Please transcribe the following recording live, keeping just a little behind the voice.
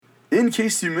In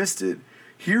case you missed it,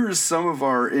 here is some of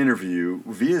our interview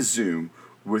via Zoom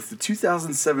with the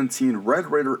 2017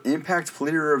 Red Raider Impact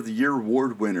Player of the Year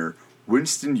award winner,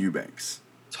 Winston Eubanks.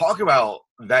 Talk about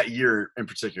that year in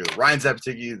particular. Ryan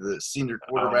Zappaticki, the senior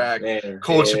quarterback,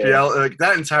 Cole Chipielli, like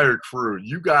that entire crew.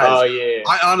 You guys,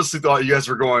 I honestly thought you guys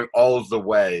were going all of the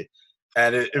way,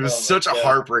 and it was such a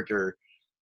heartbreaker.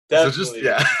 Definitely.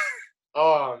 So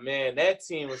Oh, man, that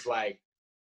team was like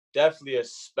definitely a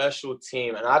special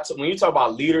team. And when you talk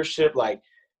about leadership, like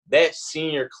that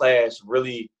senior class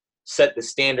really set the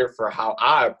standard for how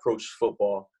I approached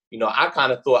football. You know, I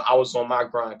kind of thought I was on my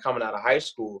grind coming out of high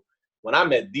school. When I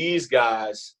met these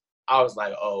guys, I was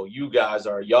like, oh,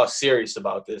 y'all serious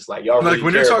about this. Like, y'all really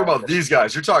when you're talking about these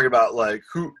guys, you're talking about, like,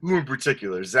 who in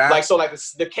particular? Zach? Like, so, like,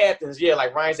 the captains,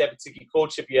 like Ryan Zappaticki, Cole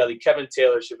Chipielli, Kevin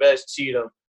Taylor, Chavez Cheatham,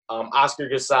 Oscar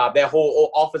Gassab, that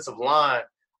whole offensive line.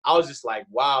 I was just like,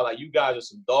 wow, like, you guys are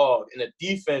some dogs. And the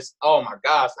defense, oh, my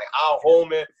gosh, like, Al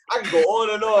Holman. I can go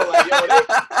on and on. Like, yo,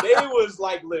 they was,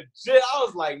 like, legit. I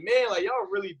was like, man, like, y'all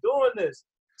really doing this.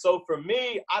 So for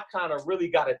me, I kind of really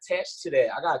got attached to that.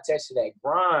 I got attached to that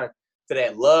grind, to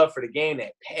that love for the game,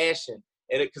 that passion.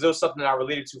 And because it was something that I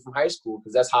related to from high school,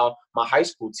 because that's how my high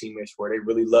school teammates were. They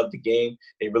really loved the game.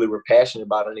 They really were passionate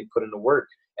about it, and they put in the work.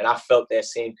 And I felt that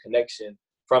same connection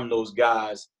from those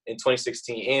guys in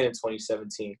 2016 and in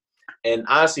 2017. And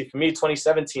honestly, for me,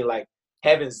 2017, like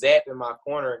having Zap in my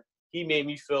corner, he made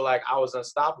me feel like I was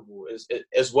unstoppable,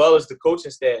 as well as the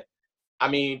coaching staff. I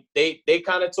mean, they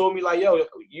kind of told me, like, yo,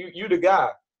 you the guy.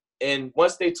 And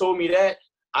once they told me that,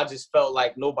 I just felt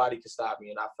like nobody could stop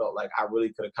me. And I felt like I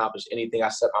really could accomplish anything I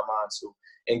set my mind to.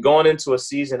 And going into a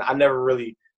season, I never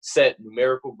really set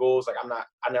numerical goals. Like, I'm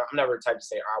never the type to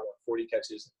say, I want 40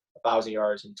 catches, 1,000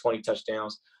 yards, and 20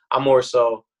 touchdowns. I'm more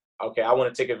so, okay, I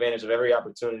want to take advantage of every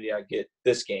opportunity I get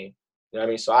this game. You know what I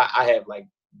mean? So I have, like,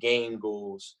 game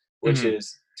goals, which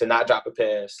is to not drop a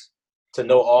pass, to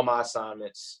know all my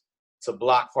assignments, to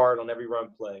block hard on every run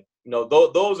play. You know,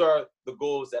 those are the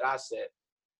goals that I set.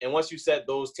 And once you set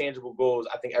those tangible goals,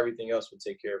 I think everything else will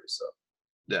take care of itself.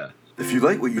 Yeah. If you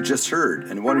like what you just heard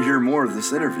and want to hear more of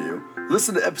this interview,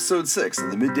 listen to episode 6 of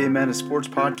the Midday Madness Sports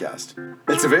Podcast.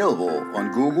 It's available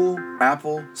on Google,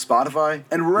 Apple, Spotify,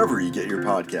 and wherever you get your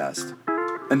podcast.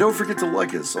 And don't forget to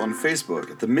like us on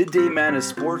Facebook at the Midday Madness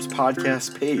Sports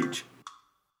Podcast page.